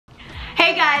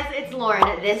Hey guys, it's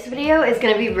Lauren. This video is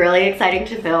gonna be really exciting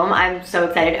to film. I'm so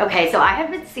excited. Okay, so I have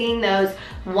been seeing those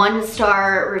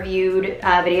 1-star reviewed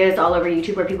videos all over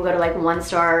YouTube where people go to like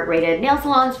 1-star rated nail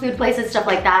salons, food places, stuff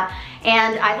like that.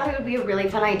 And I thought it would be a really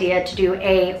fun idea to do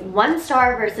a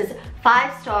 1-star versus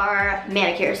 5-star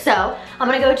manicure. So I'm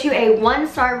gonna go to a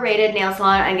 1-star rated nail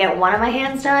salon and get one of my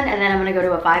hands done, and then I'm gonna go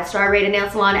to a 5-star rated nail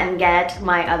salon and get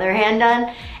my other hand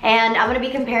done. And I'm gonna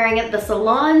be comparing the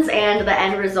salons and the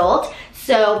end result.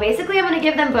 So basically I'm gonna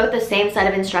give them both the same set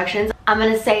of instructions. I'm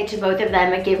gonna say to both of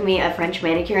them, give me a French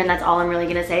manicure, and that's all I'm really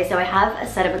gonna say. So I have a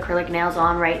set of acrylic nails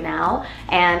on right now,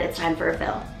 and it's time for a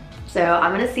fill. So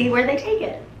I'm gonna see where they take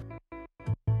it.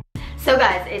 So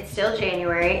guys, it's still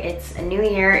January, it's a new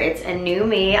year, it's a new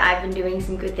me. I've been doing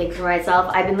some good things for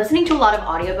myself. I've been listening to a lot of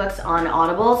audiobooks on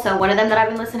Audible. So one of them that I've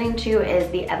been listening to is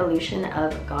The Evolution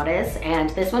of Goddess,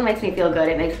 and this one makes me feel good,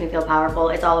 it makes me feel powerful.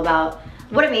 It's all about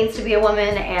what it means to be a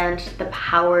woman and the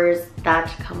powers that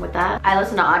come with that. I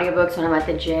listen to audiobooks when I'm at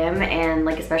the gym, and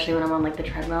like especially when I'm on like the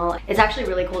treadmill. It's actually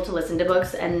really cool to listen to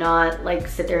books and not like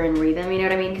sit there and read them, you know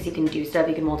what I mean? Because you can do stuff,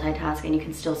 you can multitask, and you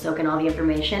can still soak in all the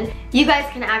information. You guys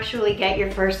can actually get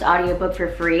your first audiobook for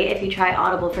free if you try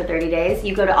Audible for 30 days.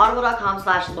 You go to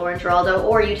audible.com/LaurenGiraldo,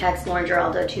 or you text Lauren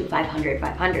Giraldo to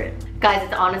 500-500. Guys,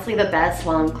 it's honestly the best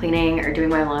while I'm cleaning or doing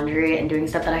my laundry and doing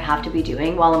stuff that I have to be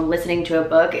doing while I'm listening to a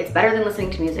book. It's better than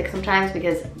listening to music sometimes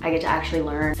because I get to actually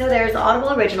learn. So there's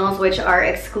Audible Originals, which are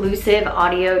exclusive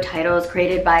audio titles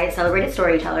created by celebrated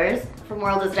storytellers from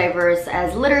worlds as diverse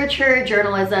as literature,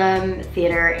 journalism,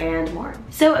 theater, and more.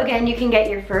 So again, you can get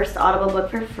your first Audible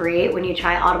book for free when you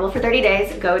try Audible for 30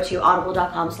 days. Go to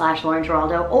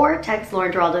audible.com/LaurenGiraldo or text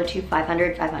Lauren Giraldo to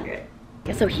 500-500.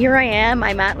 So here I am,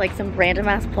 I'm at like some random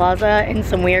ass plaza in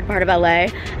some weird part of LA.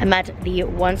 I'm at the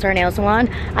 1-star nail salon.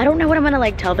 I don't know what I'm gonna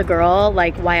like tell the girl,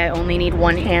 like why I only need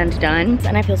one hand done.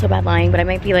 And I feel so bad lying, but I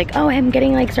might be like, oh, I'm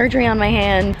getting like surgery on my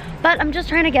hand. But I'm just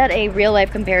trying to get a real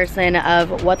life comparison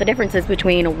of what the difference is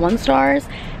between 1-stars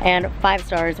and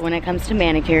 5-stars when it comes to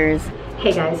manicures.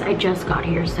 Hey guys, I just got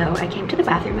here, so I came to the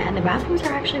bathroom, and the bathrooms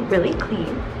are actually really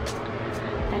clean.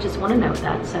 I just want to note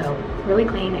that, so really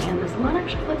clean, and the salon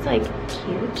actually looks like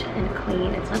cute and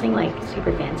clean. It's nothing like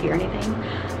super fancy or anything,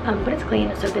 but it's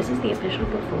clean. So this is the official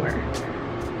before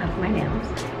of my nails,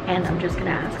 and I'm just gonna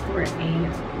ask for a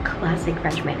classic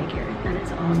French manicure. That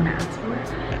is all I'm gonna ask for,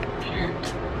 and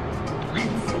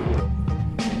let's see.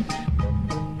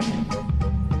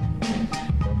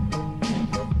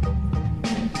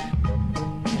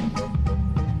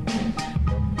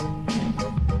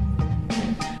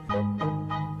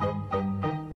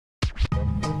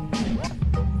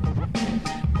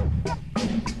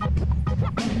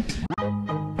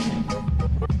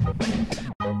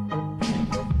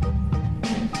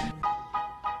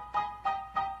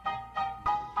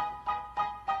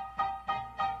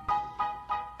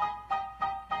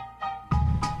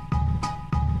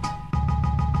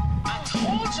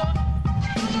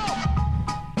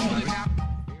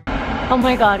 Oh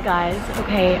my god, guys,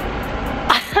 okay.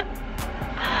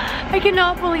 I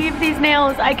cannot believe these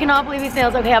nails. I cannot believe these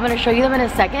nails. Okay, I'm gonna show you them in a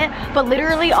second, but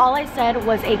literally all I said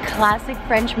was a classic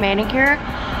French manicure.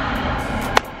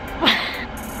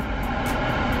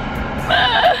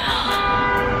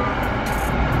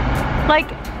 Like,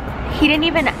 he didn't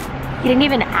even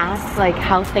ask like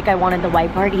how thick I wanted the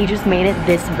white part. He just made it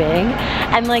this big.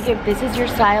 And like, if this is your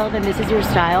style, then this is your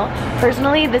style.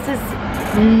 Personally, this is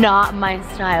not my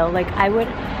style. Like, I would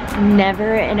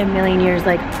never in a million years,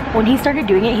 like when he started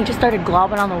doing it, he just started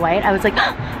globbing on the white. I was like,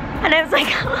 and I was like,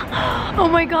 oh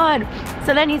my god.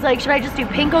 So then he's like, should I just do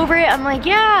pink over it? I'm like,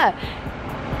 yeah.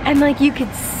 And like, you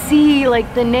could see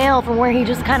like the nail from where he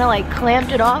just kind of like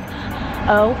clamped it off.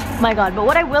 Oh my god. But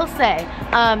what I will say,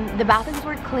 the bathrooms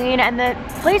were clean, and the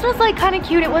place was like kind of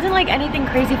cute. It wasn't like anything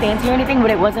crazy fancy or anything, but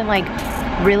it wasn't like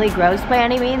really gross by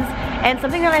any means. And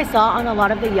something that I saw on a lot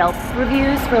of the Yelp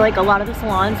reviews for like a lot of the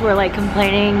salons were like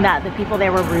complaining that the people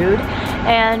there were rude,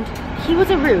 and he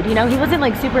wasn't rude, you know? He wasn't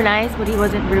like super nice, but he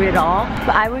wasn't rude at all.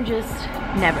 But I would just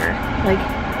never, like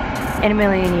in a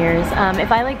million years,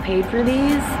 if I like paid for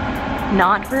these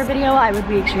not for a video, I would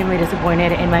be extremely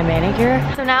disappointed in my manicure.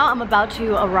 So now I'm about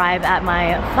to arrive at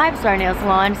my 5-star nail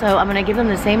salon, so I'm gonna give them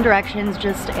the same directions,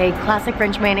 just a classic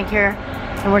French manicure,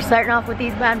 and we're starting off with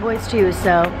these bad boys too,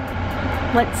 so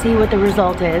let's see what the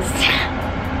result is.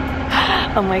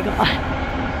 Oh my god.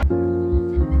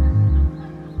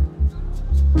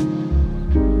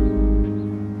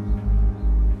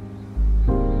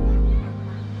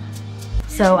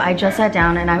 So I just sat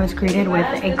down and I was greeted with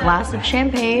a glass of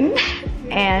champagne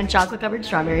and chocolate covered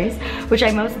strawberries, which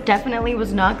I most definitely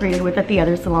was not greeted with at the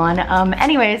other salon.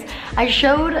 Anyways, I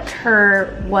showed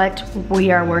her what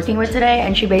we are working with today,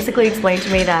 and she basically explained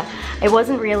to me that it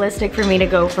wasn't realistic for me to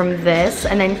go from this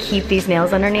and then keep these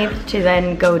nails underneath to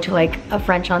then go to like a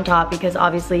French on top, because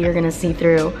obviously you're gonna see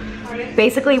through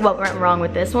basically what went wrong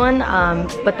with this one.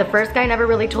 But the first guy never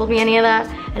really told me any of that,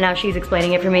 and now she's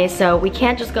explaining it for me. So we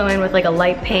can't just go in with like a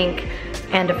light pink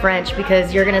and a French,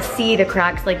 because you're gonna see the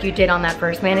cracks like you did on that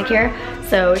first manicure.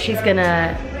 So she's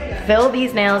gonna fill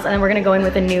these nails, and then we're gonna go in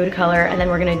with a nude color, and then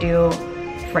we're gonna do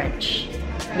French.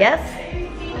 Yes?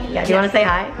 Yeah, do you wanna say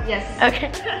hi? Yes.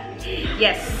 Okay.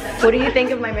 Yes. What do you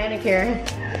think of my manicure?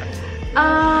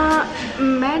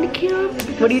 Manicure?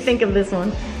 What do you think of this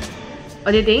one?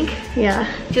 What do you think? Yeah.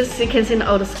 Just you can see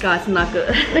all the scars, not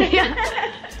good. Yeah.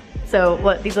 So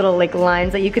what these little like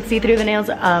lines that you could see through the nails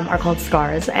are called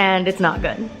scars, and it's not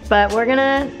good. But we're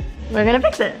gonna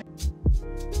fix it.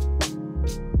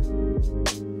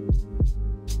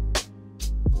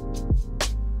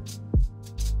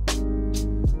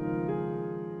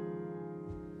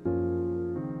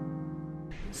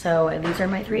 So these are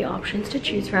my 3 options to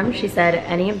choose from. She said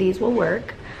any of these will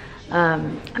work.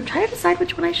 I'm trying to decide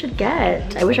which one I should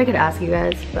get. I wish I could ask you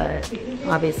guys, but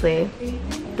obviously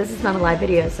this is not a live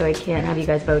video, so I can't have you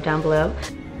guys vote down below.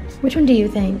 Which one do you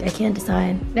think? I can't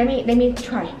decide. Let me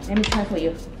try. Let me try for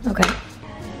you. Okay.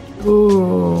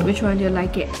 Ooh. Which one do you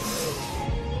like it?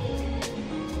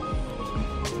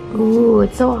 Ooh,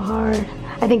 it's so hard.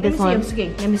 I think this one. Let me see your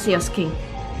skin. Let me see your skin.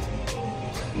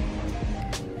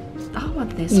 Oh, what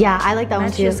this? Yeah, I like that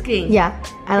one too. Match your skin. Yeah,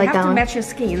 I like that one. You have to match your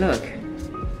skin, look.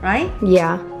 Right?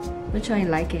 Yeah. Which one you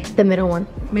like it? The middle one.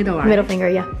 Middle one. Middle finger,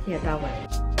 yeah. Yeah, that one.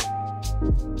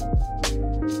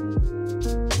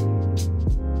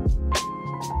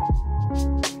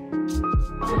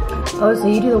 Oh, so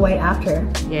you do the white after?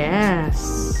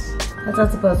 Yes. That's not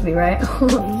supposed to be, right?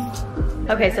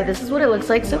 Okay, so this is what it looks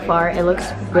like so far. It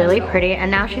looks really pretty,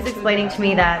 and now she's explaining to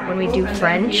me that when we do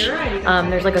French,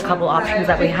 there's like a couple options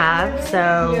that we have.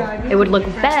 So it would look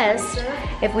best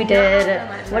if we did,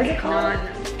 what is it called?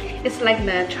 It's like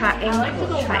the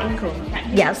triangle.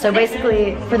 Yeah, so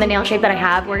basically for the nail shape that I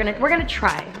have, we're gonna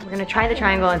try. We're gonna try the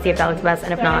triangle and see if that looks best,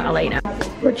 and if not, I'll let you know.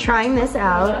 We're trying this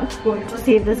out to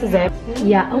see if this is it.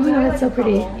 Yeah, oh my god, that's so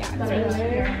pretty.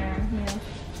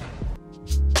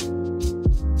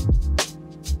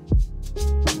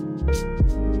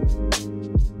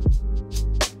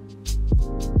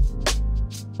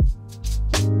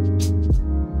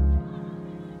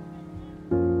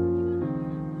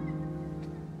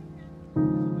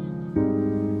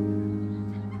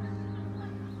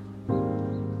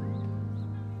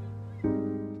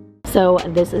 So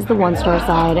this is the 1-star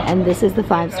side, and this is the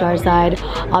 5-star side.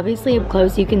 Obviously up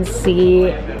close you can see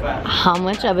how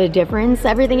much of a difference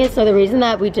everything is. So the reason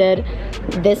that we did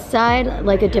this side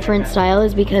like a different style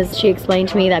is because she explained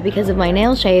to me that because of my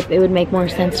nail shape, it would make more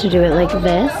sense to do it like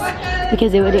this,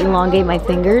 because it would elongate my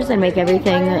fingers and make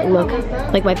everything look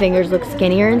like my fingers look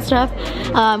skinnier and stuff,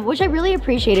 which I really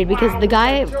appreciated, because the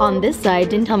guy on this side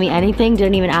didn't tell me anything,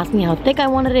 didn't even ask me how thick I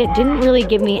wanted it, didn't really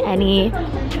give me any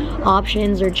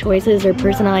options or choices or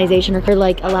personalization, or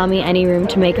like allow me any room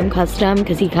to make them custom,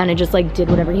 because he kind of just like did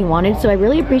whatever he wanted. So I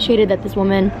really appreciated that this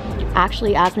woman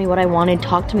actually asked me what I wanted,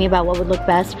 talked to me about what would look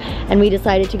best, and we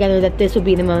decided together that this would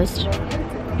be the most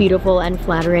beautiful and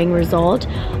flattering result.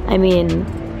 I mean,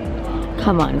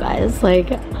 come on guys,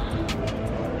 like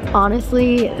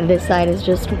honestly this side is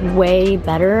just way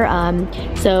better.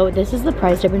 So this is the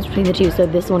price difference between the two. So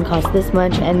this one costs this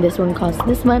much and this one costs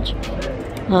this much.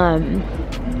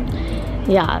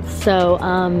 Yeah, so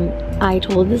I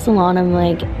told the salon, I'm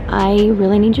like, I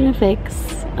really need you to fix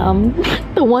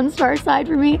the 1-star side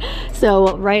for me.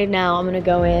 So right now I'm gonna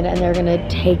go in and they're gonna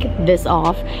take this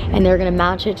off and they're gonna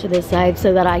match it to this side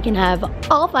so that I can have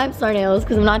all 5-star nails,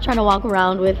 because I'm not trying to walk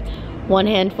around with one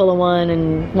handful of 1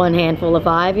 and one handful of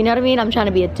 5, you know what I mean? I'm trying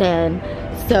to be a 10.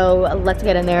 So let's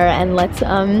get in there and let's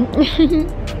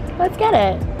let's get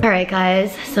it. All right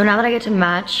guys, so now that I get to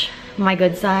match my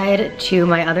good side to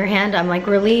my other hand, I'm like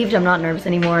relieved. I'm not nervous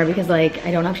anymore, because like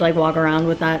I don't have to like walk around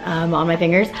with that on my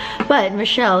fingers. But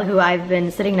Michelle, who I've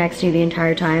been sitting next to the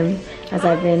entire time as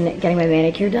I've been getting my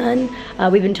manicure done,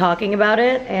 we've been talking about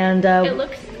it, and it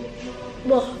looks,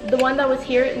 well, the one that was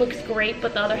here, it looks great,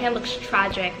 but the other hand looks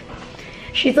tragic.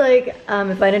 She's like, if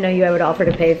I didn't know you, I would offer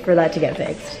to pay for that to get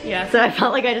fixed. Yeah. So I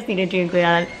felt like I just needed to include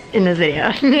that in this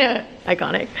video. Yeah,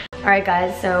 iconic. All right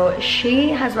guys, so she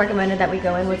has recommended that we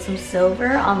go in with some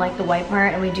silver on like the white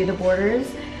part, and we do the borders,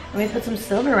 and we put some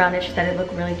silver around it. She said it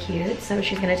looked really cute. So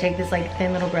she's gonna take this like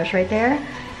thin little brush right there,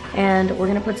 and we're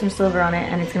gonna put some silver on it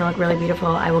and it's gonna look really beautiful.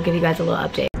 I will give you guys a little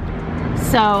update.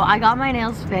 So I got my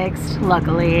nails fixed,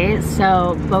 luckily,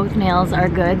 so both nails are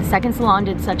good. The second salon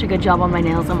did such a good job on my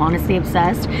nails, I'm honestly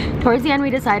obsessed. Towards the end we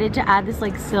decided to add this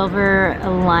like silver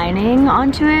lining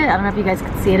onto it. I don't know if you guys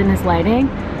could see it in this lighting,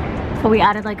 but we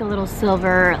added like a little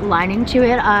silver lining to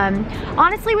it.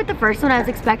 Honestly, with the first one I was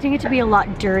expecting it to be a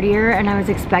lot dirtier, and I was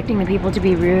expecting the people to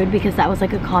be rude because that was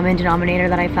like a common denominator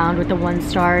that I found with the 1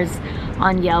 stars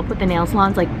on Yelp with the nail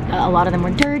salons. Like a lot of them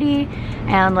were dirty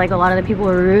and like a lot of the people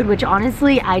were rude, which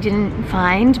honestly I didn't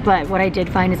find, but what I did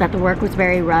find is that the work was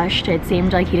very rushed. It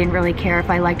seemed like he didn't really care if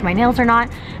I liked my nails or not,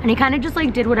 and he kind of just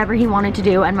like did whatever he wanted to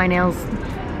do, and my nails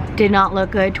did not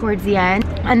look good towards the end.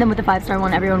 And then with the 5-star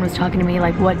one, everyone was talking to me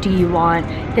like, what do you want?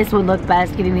 This would look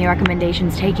best, giving me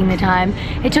recommendations, taking the time.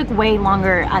 It took way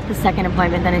longer at the second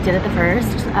appointment than it did at the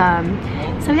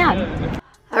first. So yeah.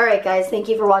 Alright guys, thank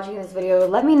you for watching this video.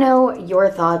 Let me know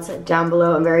your thoughts down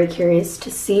below. I'm very curious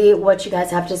to see what you guys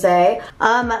have to say.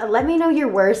 Let me know your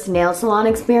worst nail salon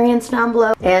experience down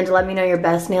below, and let me know your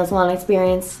best nail salon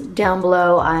experience down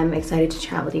below. I'm excited to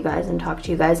chat with you guys and talk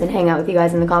to you guys and hang out with you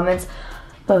guys in the comments.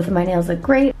 Both of my nails look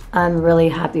great. I'm really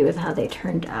happy with how they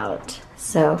turned out.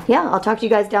 So yeah, I'll talk to you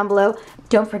guys down below.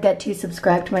 Don't forget to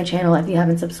subscribe to my channel if you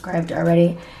haven't subscribed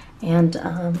already. And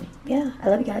yeah, I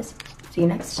love you guys. See you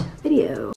next video.